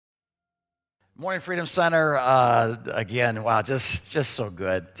Morning Freedom Center, again, wow, just so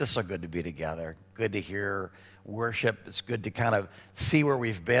good. Just so good to be together. Good to hear worship. It's good to kind of see where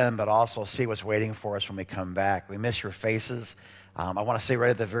we've been, but also see what's waiting for us when we come back. We miss your faces. I want to say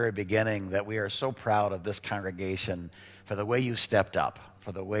right at the very beginning that we are so proud of this congregation for the way you stepped up,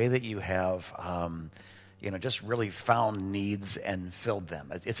 for the way that you have, just really found needs and filled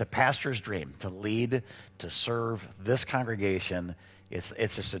them. It's a pastor's dream to lead, to serve this congregation.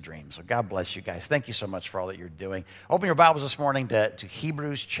 It's just a dream. So God bless you guys. Thank you so much for all that you're doing. Open your Bibles this morning to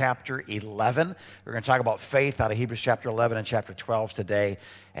Hebrews chapter 11. We're going to talk about faith out of Hebrews chapter 11 and chapter 12 today.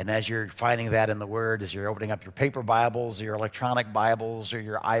 And as you're finding that in the Word, as you're opening up your paper Bibles, or your electronic Bibles, or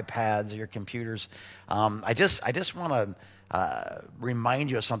your iPads, or your computers, I just want to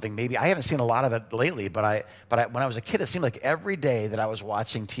remind you of something. Maybe I haven't seen a lot of it lately, but when I was a kid, it seemed like every day that I was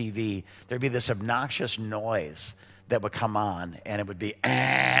watching TV, there'd be this obnoxious noise that would come on, and it would be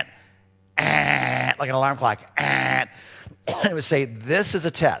like an alarm clock. And it would say, "This is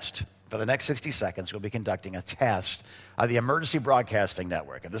a test. For the next 60 seconds, we'll be conducting a test of the Emergency Broadcasting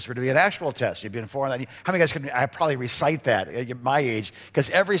Network." If this were to be an actual test, you'd be informed. How many guys could I probably recite that at my age? Because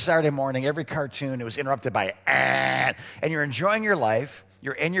every Saturday morning, every cartoon, it was interrupted by and you're enjoying your life.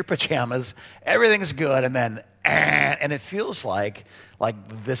 You're in your pajamas. Everything's good, and then and it feels like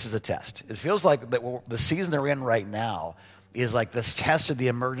this is a test. It feels like the season they're in right now is like this test of the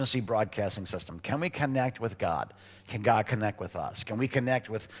emergency broadcasting system. Can we connect with God? Can God connect with us? Can we connect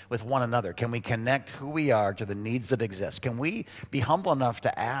with one another? Can we connect who we are to the needs that exist? Can we be humble enough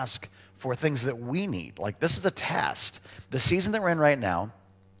to ask for things that we need? Like, this is a test. The season that we're in right now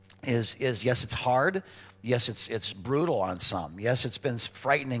is yes, it's hard. Yes, it's brutal on some. Yes, it's been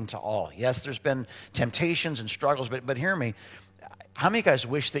frightening to all. Yes, there's been temptations and struggles, but hear me. How many guys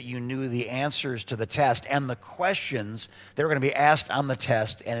wish that you knew the answers to the test and the questions that were going to be asked on the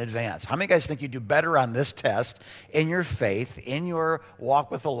test in advance? How many guys think you do better on this test in your faith, in your walk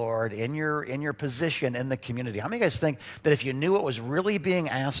with the Lord, in your position in the community? How many guys think that if you knew what was really being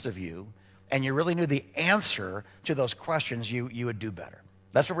asked of you and you really knew the answer to those questions, you would do better?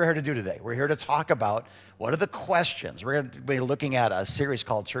 That's what we're here to do today. We're here to talk about what are the questions. We're going to be looking at a series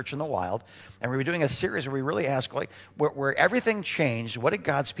called Church in the Wild, and we're doing a series where we really ask, where everything changed, what did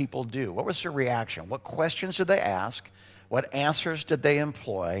God's people do? What was their reaction? What questions did they ask? What answers did they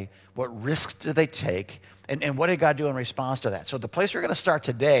employ? What risks did they take? And what did God do in response to that? So the place we're going to start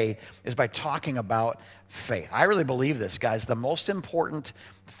today is by talking about faith. I really believe this, guys. The most important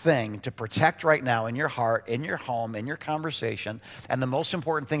thing to protect right now in your heart, in your home, in your conversation, and the most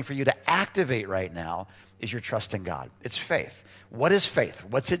important thing for you to activate right now is your trust in God. It's faith. What is faith?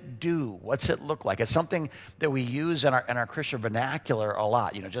 What's it do? What's it look like? It's something that we use in our Christian vernacular a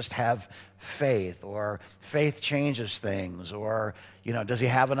lot. Just have faith, or faith changes things, or does he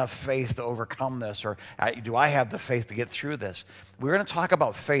have enough faith to overcome this, or do I have the faith to get through this? We're going to talk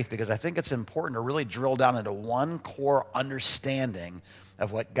about faith because I think it's important to really drill down into one core understanding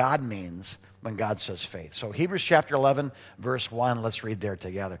of what God means when God says faith. So Hebrews chapter 11, verse 1, let's read there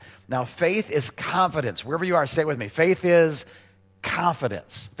together. Now, faith is confidence. Wherever you are, say it with me. Faith is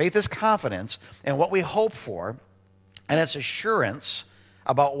confidence. Faith is confidence in what we hope for, and it's assurance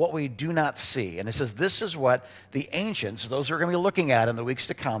about what we do not see. And it says this is what the ancients, those who are going to be looking at in the weeks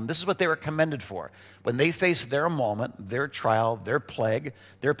to come, this is what they were commended for. When they faced their moment, their trial, their plague,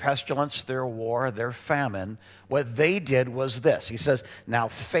 their pestilence, their war, their famine, what they did was this. He says, now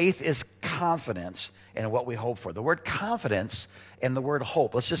faith is confidence in what we hope for. The word confidence and the word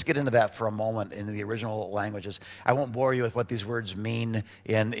hope, let's just get into that for a moment in the original languages. I won't bore you with what these words mean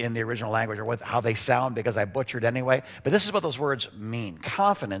in the original language or how they sound because I butchered anyway, but this is what those words mean.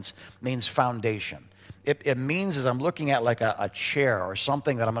 Confidence means foundation. It means as I'm looking at like a chair or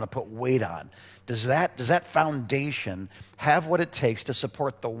something that I'm going to put weight on, does that foundation have what it takes to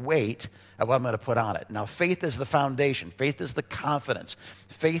support the weight of what I'm going to put on it? Now, faith is the foundation. Faith is the confidence.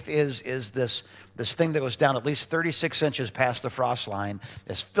 Faith is this thing that goes down at least 36 inches past the frost line.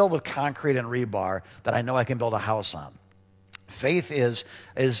 It's filled with concrete and rebar that I know I can build a house on. Faith is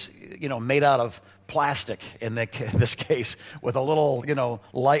made out of plastic in this case with a little,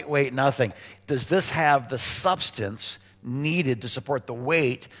 lightweight nothing. Does this have the substance needed to support the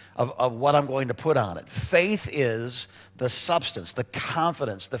weight of what I'm going to put on it? Faith is the substance, the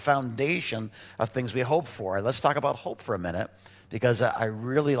confidence, the foundation of things we hope for. And let's talk about hope for a minute because I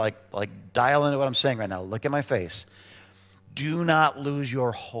really like dial into what I'm saying right now. Look at my face. Do not lose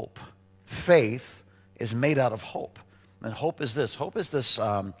your hope. Faith is made out of hope. And hope is this. Hope is this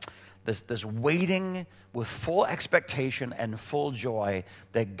waiting with full expectation and full joy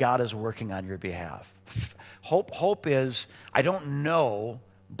that God is working on your behalf. Hope is, I don't know,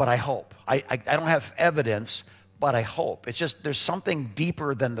 but I hope. I don't have evidence, but I hope. It's just there's something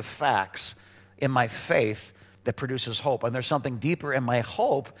deeper than the facts in my faith that produces hope. And there's something deeper in my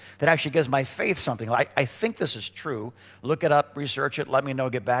hope that actually gives my faith something. I think this is true. Look it up, research it, let me know,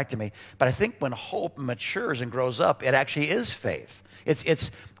 get back to me. But I think when hope matures and grows up, it actually is faith.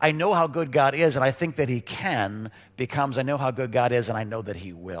 It's I know how good God is, and I think that he can, becomes I know how good God is, and I know that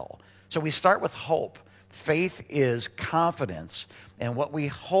he will. So we start with hope. Faith is confidence in what we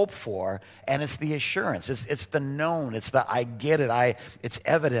hope for, and it's the assurance. It's the known. It's the I get it. It's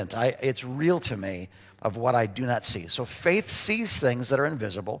evident. It's real to me of what I do not see. So faith sees things that are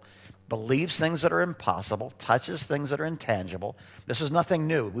invisible, believes things that are impossible, touches things that are intangible. This is nothing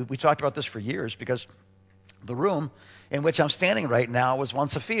new. We talked about this for years because the room in which I'm standing right now was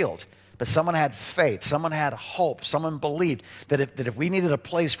once a field. But someone had faith, someone had hope, someone believed that if we needed a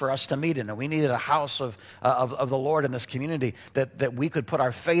place for us to meet in, and we needed a house of the Lord in this community, that we could put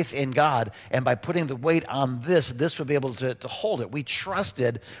our faith in God, and by putting the weight on this would be able to hold it. We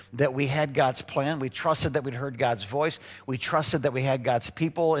trusted that we had God's plan. We trusted that we'd heard God's voice. We trusted that we had God's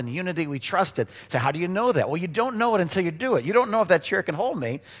people in unity. We trusted. So how do you know that? Well, you don't know it until you do it. You don't know if that chair can hold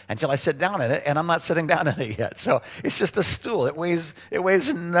me until I sit down in it, and I'm not sitting down in it yet. So it's just a stool. It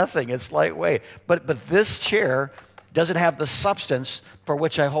weighs nothing. It's lightweight. But this chair doesn't have the substance for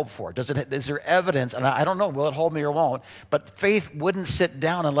which I hope for. Is there evidence? And I don't know, will it hold me or won't? But faith wouldn't sit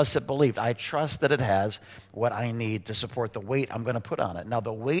down unless it believed. I trust that it has what I need to support the weight I'm going to put on it. Now,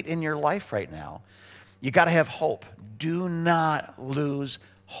 the weight in your life right now, you got to have hope. Do not lose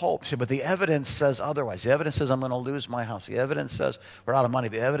hope. But the evidence says otherwise. The evidence says I'm going to lose my house. The evidence says we're out of money.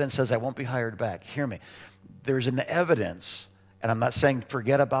 The evidence says I won't be hired back. Hear me. There's an evidence. And I'm not saying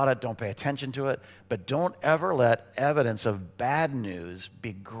forget about it, don't pay attention to it, but don't ever let evidence of bad news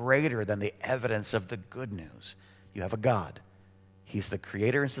be greater than the evidence of the good news. You have a God. He's the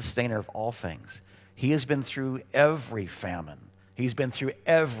creator and sustainer of all things. He has been through every famine. He's been through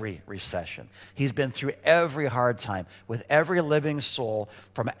every recession. He's been through every hard time with every living soul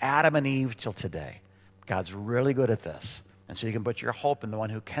from Adam and Eve till today. God's really good at this. And so you can put your hope in the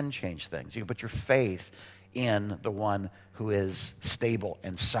one who can change things. You can put your faith in the one who is stable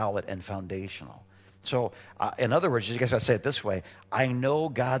and solid and foundational. So, in other words, you guys, I say it this way: I know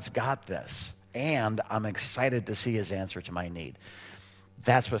God's got this, and I'm excited to see his answer to my need.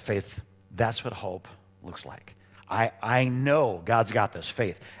 That's what faith, that's what hope looks like. I know God's got this,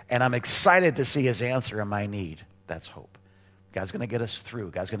 faith, and I'm excited to see his answer in my need. That's hope. God's going to get us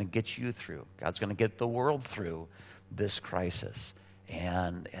through. God's going to get you through. God's going to get the world through this crisis.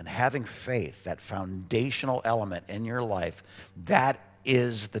 And having faith, that foundational element in your life, that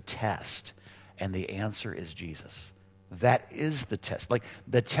is the test. And the answer is Jesus. That is the test. Like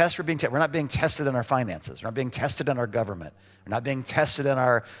the test we're not being tested in our finances. We're not being tested in our government. We're not being tested in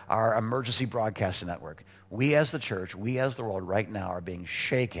our emergency broadcast network. We as the church, we as the world right now are being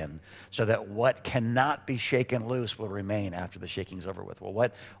shaken so that what cannot be shaken loose will remain after the shaking's over with.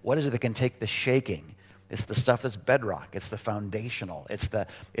 Well, what is it that can take the shaking? It's the stuff that's bedrock. It's the foundational. It's the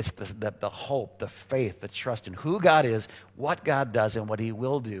hope, the faith, the trust in who God is, what God does, and what he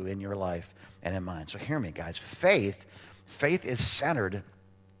will do in your life and in mine. So hear me, guys. Faith is centered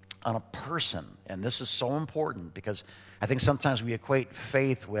on a person. And this is so important because I think sometimes we equate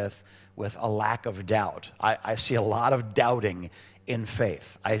faith with a lack of doubt. I see a lot of doubting in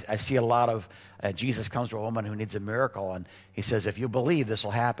faith. I see a lot of, Jesus comes to a woman who needs a miracle, and he says, if you believe, this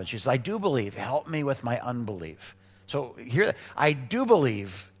will happen. She says, I do believe. Help me with my unbelief. So here, I do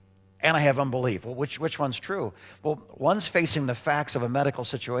believe, and I have unbelief. Well, which one's true? Well, one's facing the facts of a medical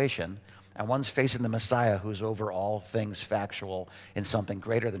situation, and one's facing the Messiah who's over all things factual in something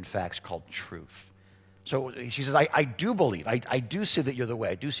greater than facts called truth. So she says, I do believe. I do see that you're the way.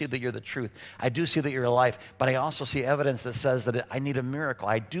 I do see that you're the truth. I do see that you're life. But I also see evidence that says that I need a miracle.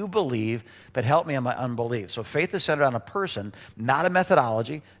 I do believe, but help me in my unbelief. So faith is centered on a person, not a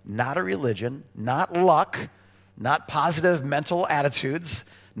methodology, not a religion, not luck, not positive mental attitudes,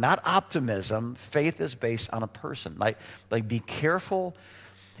 not optimism. Faith is based on a person. Like be careful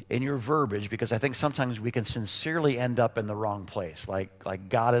in your verbiage, because I think sometimes we can sincerely end up in the wrong place. Like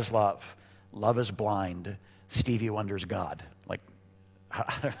God is love. Love is blind. Stevie Wonder's God. Like,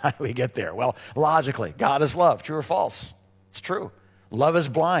 how do we get there? Well, logically, God is love. True or false? It's true. Love is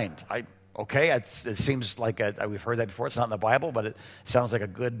blind. It seems like we've heard that before. It's not in the Bible, but it sounds like a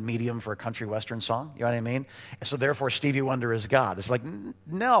good medium for a country western song. You know what I mean? So therefore, Stevie Wonder is God. It's like,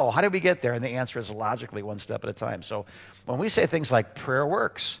 no. How did we get there? And the answer is logically, one step at a time. So when we say things like prayer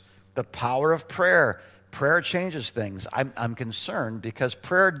works, the power of prayer changes things, I'm concerned because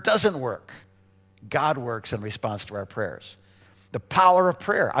prayer doesn't work. God works in response to our prayers. The power of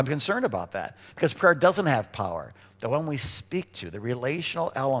prayer. I'm concerned about that because prayer doesn't have power. The one we speak to, the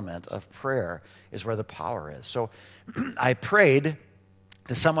relational element of prayer is where the power is. So I prayed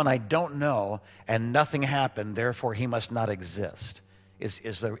to someone I don't know and nothing happened, therefore he must not exist,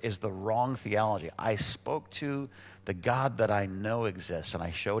 is the wrong theology. I spoke to the God that I know exists and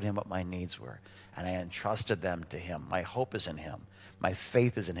I showed him what my needs were and I entrusted them to him. My hope is in him. My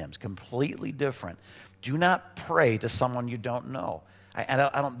faith is in him. It's completely different. Do not pray to someone you don't know.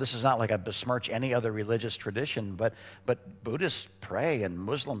 This is not like I besmirch any other religious tradition, but Buddhists pray and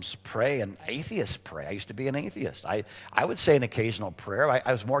Muslims pray and atheists pray. I used to be an atheist. I would say an occasional prayer.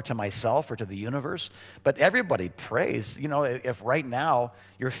 I was more to myself or to the universe, but everybody prays. You know, if right now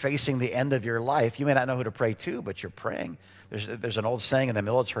you're facing the end of your life, you may not know who to pray to, but you're praying. There's an old saying in the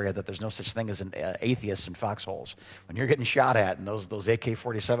military that there's no such thing as an atheist in foxholes. When you're getting shot at and those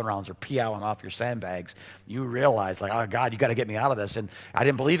AK-47 rounds are POWing off your sandbags, you realize, like, oh, God, you got to get me out of this. And I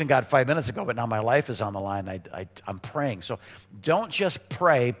didn't believe in God 5 minutes ago, but now my life is on the line. I'm praying. So don't just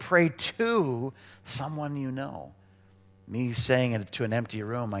pray. Pray to someone you know. Me saying it to an empty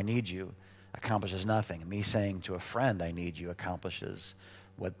room, I need you, accomplishes nothing. Me saying to a friend, I need you, accomplishes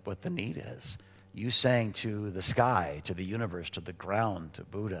what the need is. You saying to the sky, to the universe, to the ground, to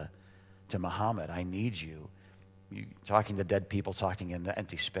Buddha, to Muhammad, I need you. You talking to dead people, talking in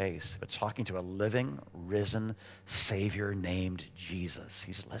empty space, but talking to a living, risen Savior named Jesus.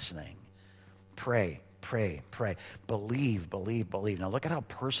 He's listening. Pray, pray, pray. Believe, believe, believe. Now look at how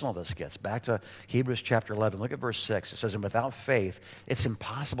personal this gets. Back to Hebrews chapter 11. Look at verse 6. It says, and without faith, it's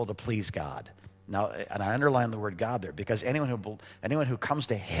impossible to please God. Now, and I underline the word God there because anyone who comes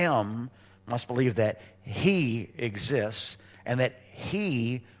to him must believe that he exists and that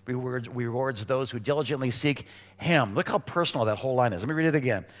he rewards those who diligently seek him. Look how personal that whole line is. Let me read it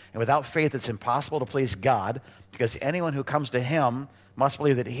again. And without faith, it's impossible to please God because anyone who comes to him must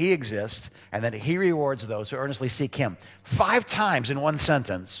believe that he exists and that he rewards those who earnestly seek him. 5 times in one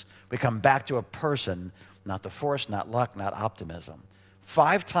sentence, we come back to a person, not the force, not luck, not optimism.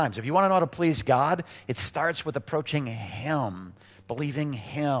 5 times. If you want to know how to please God, it starts with approaching him, believing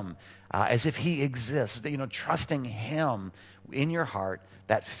him, as if he exists, trusting him in your heart.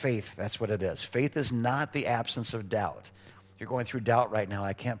 That faith, that's what it is. Faith is not the absence of doubt. If you're going through doubt right now,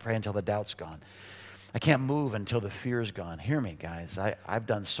 I can't pray until the doubt's gone. I can't move until the fear's gone. Hear me, guys. I've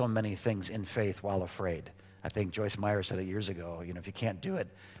done so many things in faith while afraid. I think Joyce Meyer said it years ago. If you can't do it,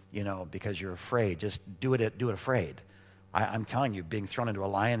 because you're afraid, just do it afraid. I'm telling you, being thrown into a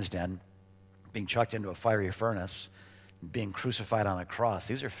lion's den, being chucked into a fiery furnace, being crucified on a cross,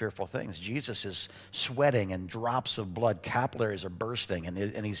 these are fearful things. Jesus is sweating and drops of blood, capillaries are bursting,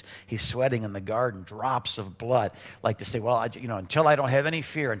 and he's sweating in the garden, drops of blood. Like to say, well, until I don't have any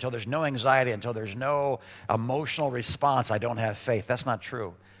fear, until there's no anxiety, until there's no emotional response, I don't have faith. That's not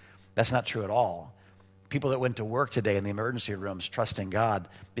true. That's not true at all. People that went to work today in the emergency rooms trusting God,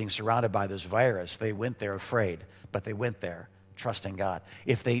 being surrounded by this virus, they went there afraid, but they went there trusting God.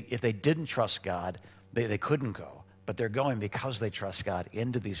 If they didn't trust God, they couldn't go. But they're going because they trust God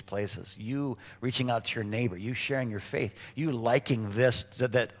into these places. You reaching out to your neighbor, you sharing your faith, you liking this,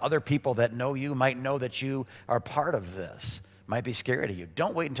 that other people that know you might know that you are part of this, might be scary to you.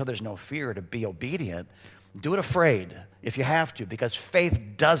 Don't wait until there's no fear to be obedient. Do it afraid if you have to, because faith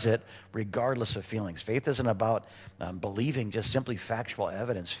does it regardless of feelings. Faith isn't about believing just simply factual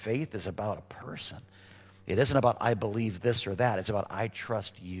evidence. Faith is about a person. It isn't about I believe this or that. It's about I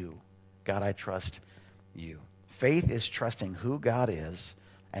trust you. God, I trust you. Faith is trusting who God is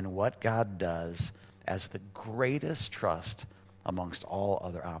and what God does as the greatest trust amongst all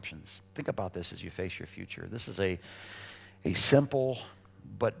other options. Think about this as you face your future. This is a simple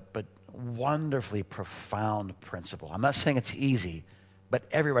but wonderfully profound principle. I'm not saying it's easy, but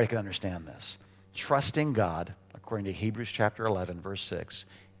everybody can understand this. Trusting God, according to Hebrews chapter 11, verse 6,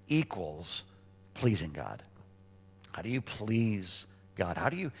 equals pleasing God. How do you please God?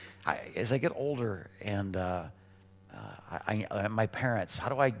 As I get older and my parents, how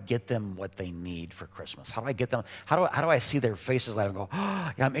do I get them what they need for Christmas? How do I get them? How do I see their faces light and go,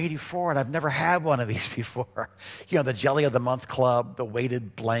 oh, yeah, I'm 84 and I've never had one of these before? The Jelly of the Month Club, the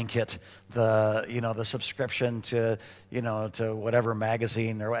weighted blanket, the subscription to whatever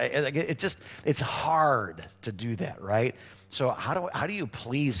magazine or it's hard to do that, right? So how do you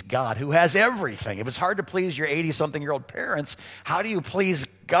please God who has everything? If it's hard to please your 80-something-year-old parents, how do you please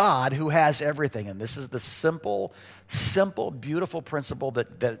God who has everything? And this is the simple, beautiful principle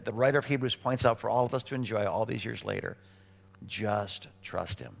that the writer of Hebrews points out for all of us to enjoy all these years later. Just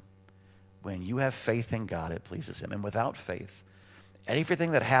trust him. When you have faith in God, it pleases him. And without faith,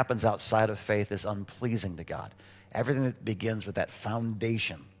 everything that happens outside of faith is unpleasing to God. Everything that begins with that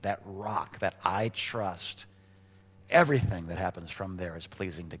foundation, that rock, that I trust, everything that happens from there is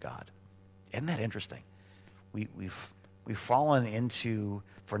pleasing to God. Isn't that interesting? We've fallen into,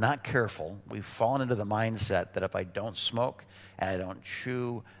 if we're not careful, we've fallen into the mindset that if I don't smoke and I don't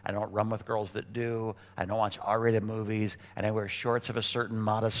chew, I don't run with girls that do, I don't watch R-rated movies, and I wear shorts of a certain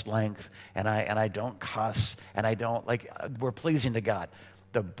modest length, and I don't cuss, and I don't, we're pleasing to God.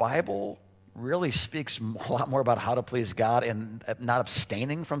 The Bible really speaks a lot more about how to please God and not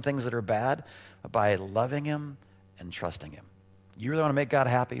abstaining from things that are bad, but by loving him and trusting him. You really want to make God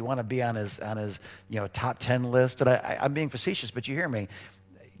happy. You want to be on his top 10 list. And I'm being facetious, but you hear me.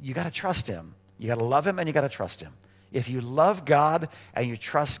 You got to trust him. You got to love him and you got to trust him. If you love God and you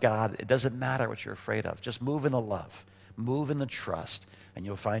trust God, it doesn't matter what you're afraid of. Just move in the love. Move in the trust, and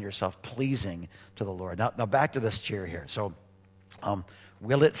you'll find yourself pleasing to the Lord. Now back to this chair here. So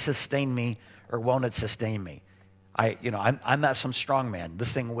will it sustain me or won't it sustain me? I'm not some strong man.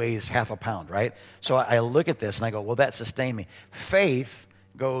 This thing weighs half a pound, right? So I look at this and I go, will that sustain me? Faith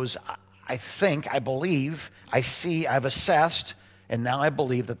goes, I think, I believe, I see, I've assessed, and now I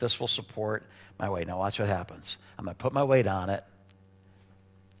believe that this will support my weight. Now watch what happens. I'm going to put my weight on it,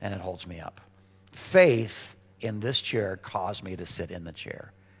 and it holds me up. Faith in this chair caused me to sit in the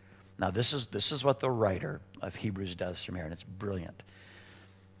chair. Now this is what the writer of Hebrews does from here, and it's brilliant.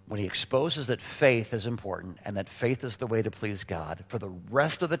 When he exposes that faith is important and that faith is the way to please God, for the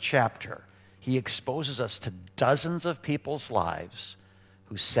rest of the chapter, he exposes us to dozens of people's lives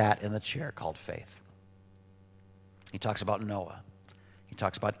who sat in the chair called faith. He talks about Noah. He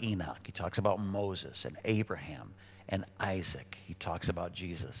talks about Enoch. He talks about Moses and Abraham and Isaac. He talks about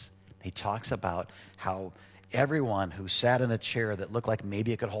Jesus. He talks about how everyone who sat in a chair that looked like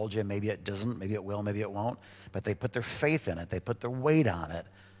maybe it could hold you, maybe it doesn't, maybe it will, maybe it won't, but they put their faith in it, they put their weight on it,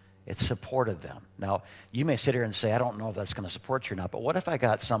 it supported them. Now, you may sit here and say, I don't know if that's going to support you or not, but what if I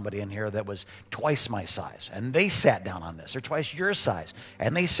got somebody in here that was twice my size, and they sat down on this, or twice your size,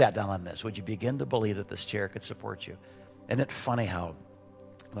 and they sat down on this? Would you begin to believe that this chair could support you? Isn't it funny how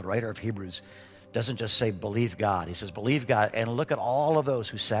the writer of Hebrews doesn't just say, believe God. He says, believe God, and look at all of those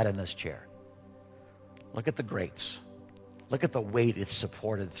who sat in this chair. Look at the greats. Look at the weight it's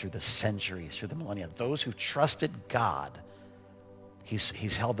supported through the centuries, through the millennia. Those who've trusted God,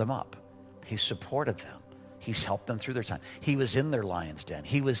 He's held them up. He's supported them. He's helped them through their time. He was in their lion's den.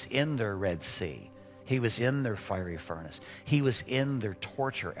 He was in their Red Sea. He was in their fiery furnace. He was in their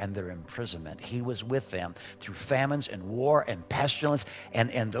torture and their imprisonment. He was with them through famines and war and pestilence.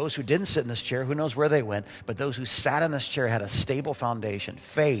 And those who didn't sit in this chair, who knows where they went, but those who sat in this chair had a stable foundation.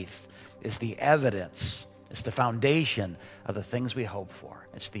 Faith is the evidence. It's the foundation of the things we hope for.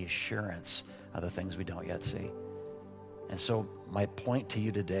 It's the assurance of the things we don't yet see. And so my point to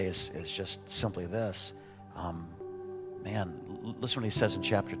you today is just simply this. Listen what he says in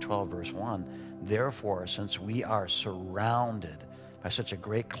chapter 12, verse 1. Therefore, since we are surrounded by such a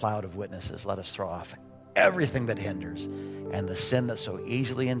great cloud of witnesses, let us throw off everything that hinders and the sin that so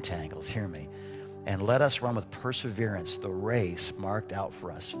easily entangles. Hear me. And let us run with perseverance the race marked out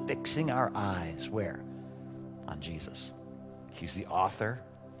for us, fixing our eyes where? On Jesus. He's the author.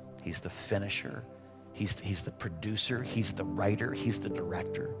 He's the finisher. He's the producer, he's the writer, he's the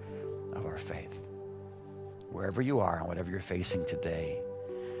director of our faith. Wherever you are and whatever you're facing today,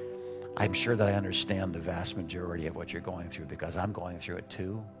 I'm sure that I understand the vast majority of what you're going through because I'm going through it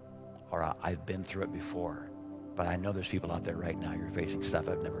too, or I've been through it before. But I know there's people out there right now, you're facing stuff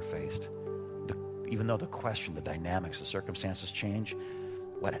I've never faced. Even though the question, the dynamics, the circumstances change,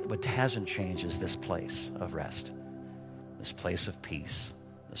 what hasn't changed is this place of rest, this place of peace,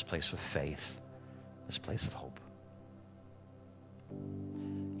 this place of faith, this place of hope.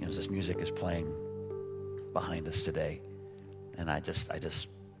 As this music is playing behind us today, and I just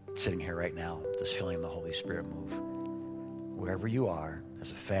sitting here right now, just feeling the Holy Spirit move. Wherever you are,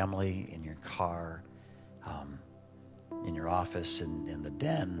 as a family, in your car, in your office, in the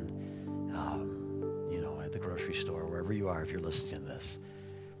den, at the grocery store, wherever you are, if you're listening to this,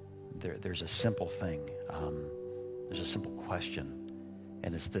 there's a simple thing. There's a simple question.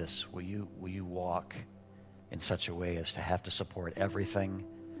 And it's this: will you walk in such a way as to have to support everything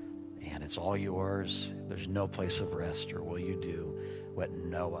and it's all yours, there's no place of rest? Or will you do what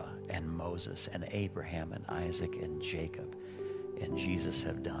Noah and Moses and Abraham and Isaac and Jacob and Jesus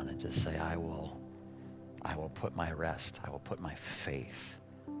have done and just say, I will put my rest, I will put my faith,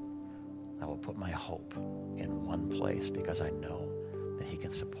 I will put my hope in one place because I know that he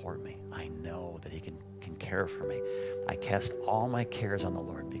can support me. I know that he can care for me. I cast all my cares on the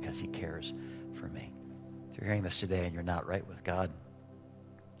Lord because he cares for me. If you're hearing this today and you're not right with God,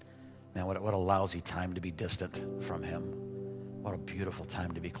 Man, what a lousy time to be distant from him. What a beautiful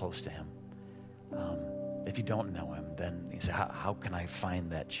time to be close to him. If you don't know him, then you say, how can I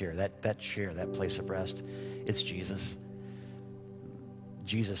find that chair? That chair, that place of rest, it's Jesus.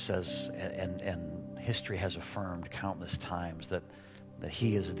 Jesus says, and history has affirmed countless times that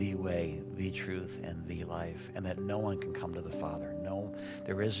he is the way, the truth, and the life, and that no one can come to the Father. No,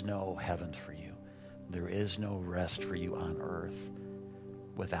 there is no heaven for you. There is no rest for you on earth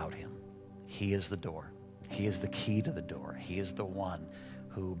without him. He is the door. He is the key to the door. He is the one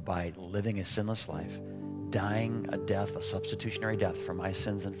who, by living a sinless life, dying a death, a substitutionary death for my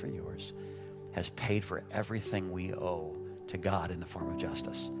sins and for yours, has paid for everything we owe to God in the form of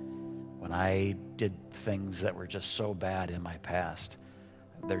justice. When I did things that were just so bad in my past,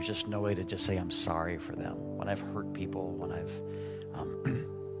 there's just no way to just say I'm sorry for them. When I've hurt people, when I've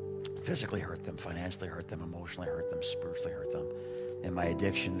physically hurt them, financially hurt them, emotionally hurt them, spiritually hurt them, in my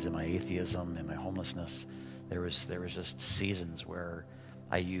addictions, in my atheism, in my homelessness, there was just seasons where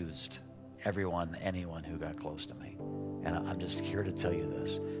I used anyone who got close to me. And I'm just here to tell you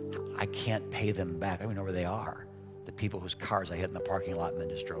this. I can't pay them back. I don't even know where they are. The people whose cars I hit in the parking lot and then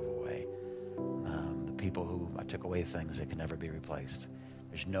just drove away. The people who I took away things that can never be replaced.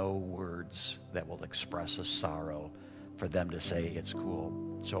 There's no words that will express a sorrow for them to say it's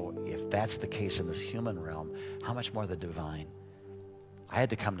cool. So if that's the case in this human realm, how much more the divine? I had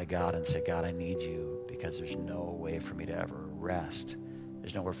to come to God and say, God, I need you because there's no way for me to ever rest.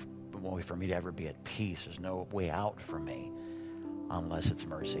 There's no way for me to ever be at peace. There's no way out for me unless it's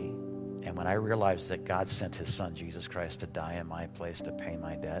mercy. And when I realized that God sent his son, Jesus Christ, to die in my place to pay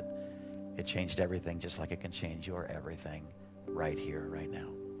my debt, it changed everything just like it can change your everything right here, right now.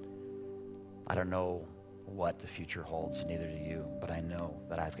 I don't know what the future holds, neither do you, but I know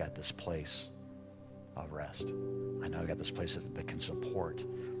that I've got this place of rest. I know I've got this place that can support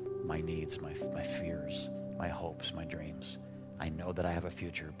my needs, my fears, my hopes, my dreams. I know that I have a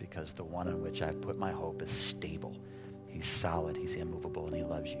future because the one in which I've put my hope is stable. He's solid, he's immovable, and he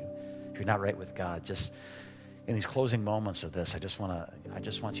loves you. If you're not right with God, just in these closing moments of this, I just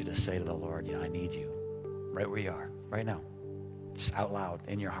want you to say to the Lord, I need you right where you are, right now. Just out loud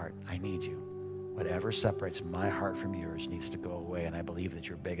in your heart, I need you. Whatever separates my heart from yours needs to go away, and I believe that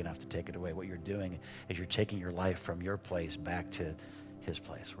you're big enough to take it away. What you're doing is you're taking your life from your place back to his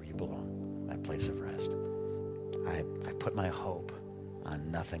place where you belong, that place of rest. I put my hope on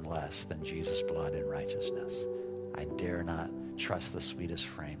nothing less than Jesus' blood and righteousness. I dare not trust the sweetest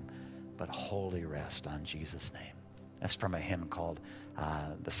frame, but wholly rest on Jesus' name. That's from a hymn called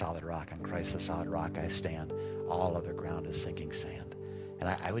The Solid Rock. On Christ the solid rock I stand. All other ground is sinking sand. And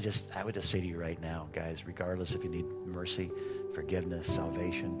I would just say to you right now, guys, regardless if you need mercy, forgiveness,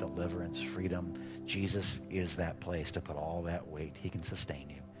 salvation, deliverance, freedom, Jesus is that place to put all that weight. He can sustain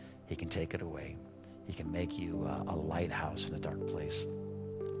you. He can take it away. He can make you a lighthouse in a dark place.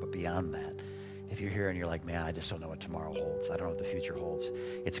 But beyond that, if you're here and you're like, man, I just don't know what tomorrow holds. I don't know what the future holds.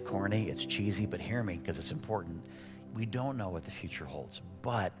 It's corny, it's cheesy, but hear me because it's important. We don't know what the future holds,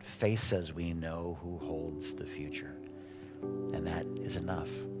 but faith says we know who holds the future. And that is enough.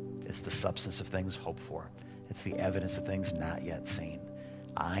 It's the substance of things hoped for. It's the evidence of things not yet seen.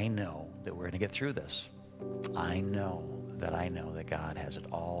 I know that we're going to get through this. I know that God has it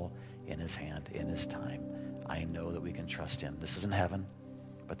all in his hand, in his time. I know that we can trust him. This isn't heaven,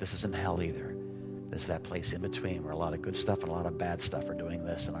 but this isn't hell either. There's that place in between where a lot of good stuff and a lot of bad stuff are doing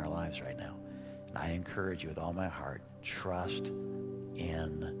this in our lives right now. And I encourage you with all my heart, trust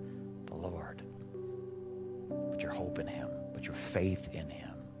in the Lord. Put your hope in him. Put your faith in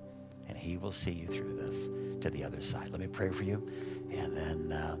him. And he will see you through this to the other side. Let me pray for you, and then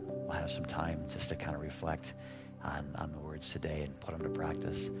we'll have some time just to kind of reflect on the words today and put them to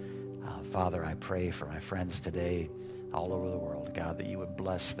practice. Father, I pray for my friends today all over the world, God, that you would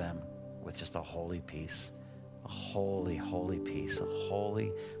bless them with just a holy peace, a holy, holy peace, a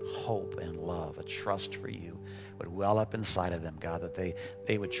holy hope and love, a trust for you would well up inside of them, God, that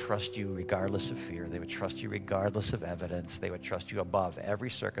they would trust you regardless of fear. They would trust you regardless of evidence. They would trust you above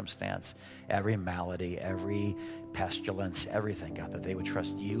every circumstance, every malady, every pestilence, everything, God, that they would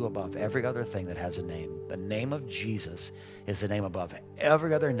trust you above every other thing that has a name. The name of Jesus is the name above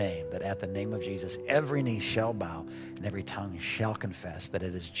every other name, that at the name of Jesus, every knee shall bow and every tongue shall confess that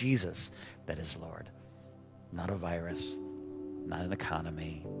it is Jesus that is Lord. Not a virus, not an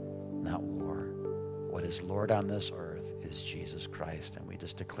economy, not war. What is Lord on this earth is Jesus Christ, and we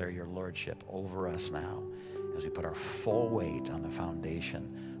just declare your lordship over us now as we put our full weight on the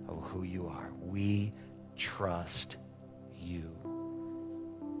foundation of who you are. We trust you,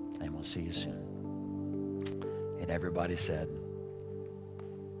 and we'll see you soon. And everybody said,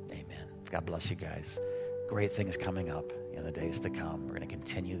 amen. God bless you guys. Great things coming up in the days to come. We're going to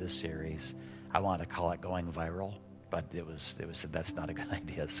continue this series. I wanted to call it Going Viral, but it was that's not a good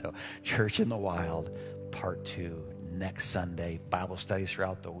idea. So Church in the Wild, part 2, next Sunday. Bible studies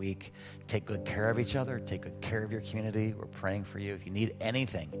throughout the week. Take good care of each other. Take good care of your community. We're praying for you. If you need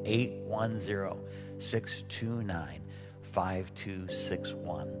anything,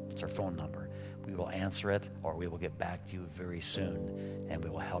 810-629-5261. It's our phone number. We will answer it, or we will get back to you very soon, and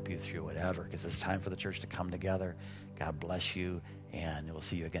we will help you through whatever, because it's time for the church to come together. God bless you, and we'll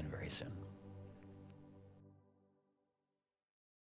see you again very soon.